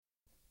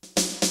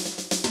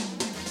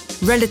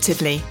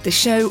Relatively, the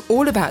show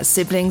all about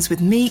siblings with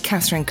me,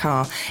 Catherine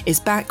Carr, is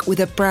back with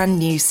a brand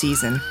new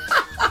season.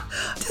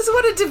 Just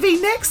wanted to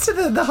be next to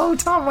them the whole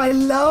time. I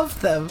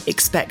love them.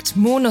 Expect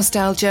more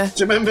nostalgia.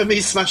 Do you remember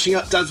me smashing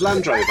up Dad's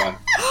Land Rover?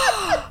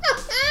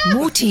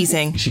 More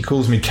teasing. She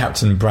calls me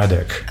Captain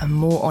Braddock. And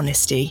more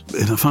honesty.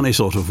 In a funny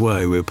sort of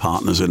way, we're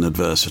partners in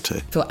adversity.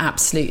 I feel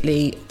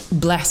absolutely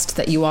blessed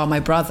that you are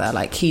my brother.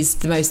 Like, he's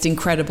the most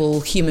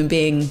incredible human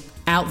being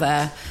out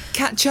there.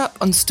 Catch up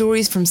on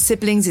stories from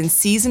siblings in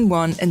Season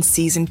 1 and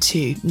Season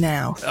 2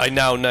 now. I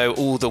now know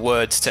all the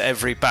words to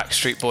every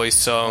Backstreet Boys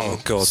song,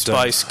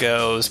 Spice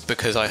Girls,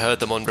 because I heard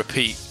them on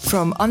repeat.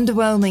 From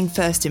underwhelming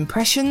first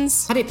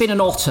impressions... Had it been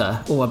an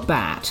otter or a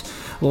bat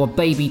or a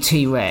baby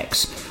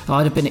T-Rex,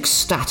 I'd have been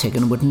ecstatic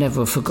and would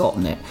never have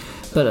forgotten it.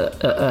 But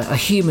a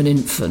human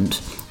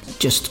infant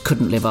just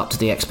couldn't live up to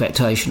the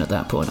expectation at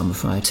that point, I'm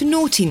afraid. To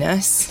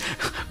naughtiness.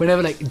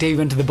 Whenever, Dave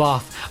went to the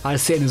bath, I'd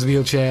sit in his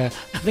wheelchair.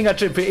 I think I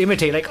tried to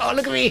imitate, oh,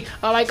 look at me,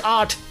 I like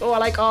art. Oh, I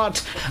like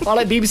art. I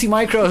like BBC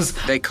Micros.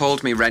 They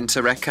called me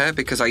Rent-A-Wrecker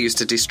because I used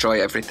to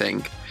destroy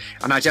everything.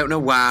 And I don't know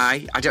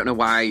why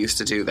I used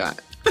to do that.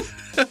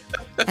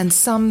 And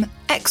some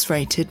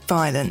X-rated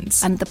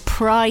violence. And the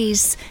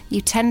prize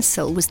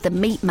utensil was the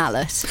meat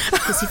mallet,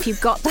 because if you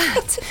got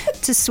that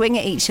to swing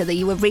at each other,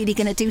 you were really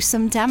going to do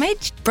some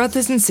damage.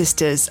 Brothers and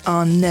sisters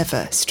are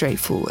never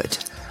straightforward.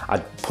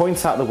 I'd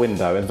point out the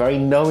window and very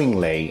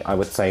knowingly I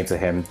would say to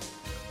him,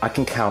 I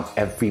can count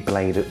every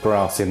blade of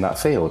grass in that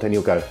field. And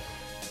you'll go,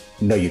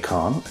 no you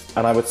can't.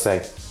 And I would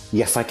say,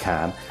 yes I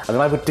can. And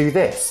then I would do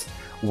this.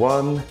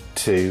 1,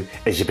 2,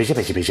 done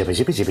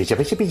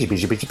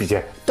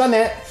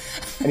it.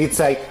 And you'd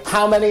say,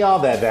 how many are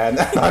there then?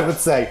 And I would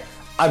say,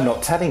 I'm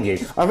not telling you.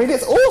 I mean,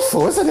 it's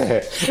awful, isn't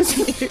it?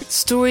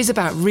 Stories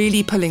about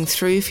really pulling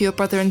through for your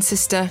brother and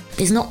sister.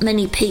 There's not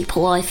many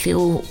people I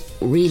feel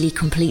really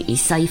completely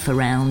safe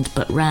around,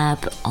 but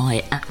Rab,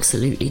 I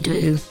absolutely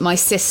do. My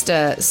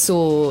sister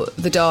saw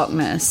the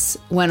darkness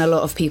when a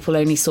lot of people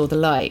only saw the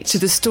light. To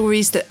the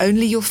stories that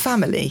only your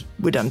family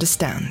would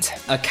understand.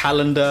 A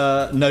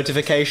calendar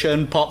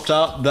notification popped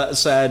up that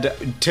said,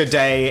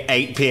 today,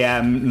 8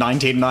 p.m,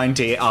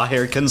 1990,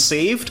 Ahir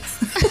conceived.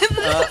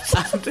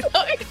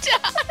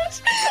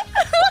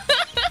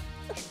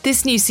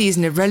 This new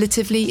season of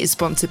Relatively is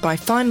sponsored by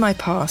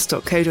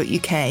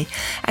findmypast.co.uk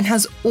and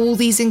has all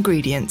these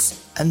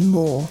ingredients and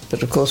more.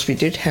 But of course we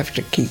did have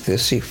to keep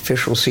this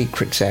Official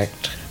Secrets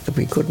Act, that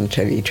we couldn't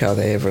tell each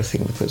other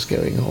everything that was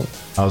going on.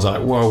 I was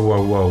like,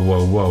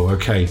 whoa,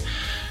 okay.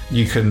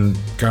 You can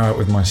go out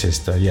with my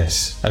sister,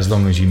 yes, as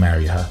long as you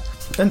marry her.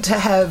 And to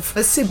have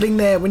a sibling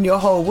there when your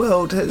whole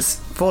world has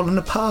fallen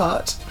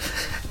apart,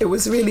 it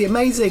was really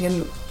amazing.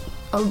 And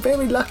I'm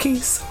very lucky.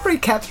 Sorry,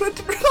 Catherine, I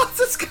didn't realise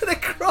I was going to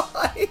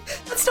cry.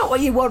 That's not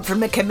what you want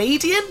from a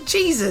comedian.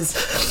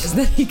 Jesus. And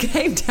then he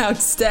came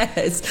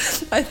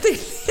downstairs, I think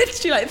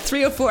literally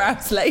 3 or 4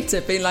 hours later,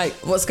 being like,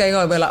 what's going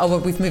on? We're like, well,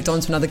 we've moved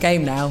on to another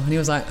game now. And he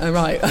was like, oh,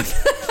 right.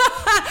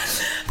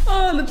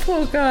 Oh, the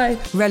poor guy.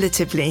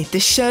 Relatively, the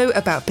show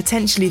about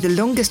potentially the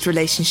longest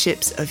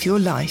relationships of your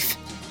life.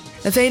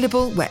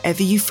 Available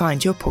wherever you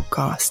find your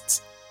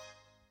podcasts.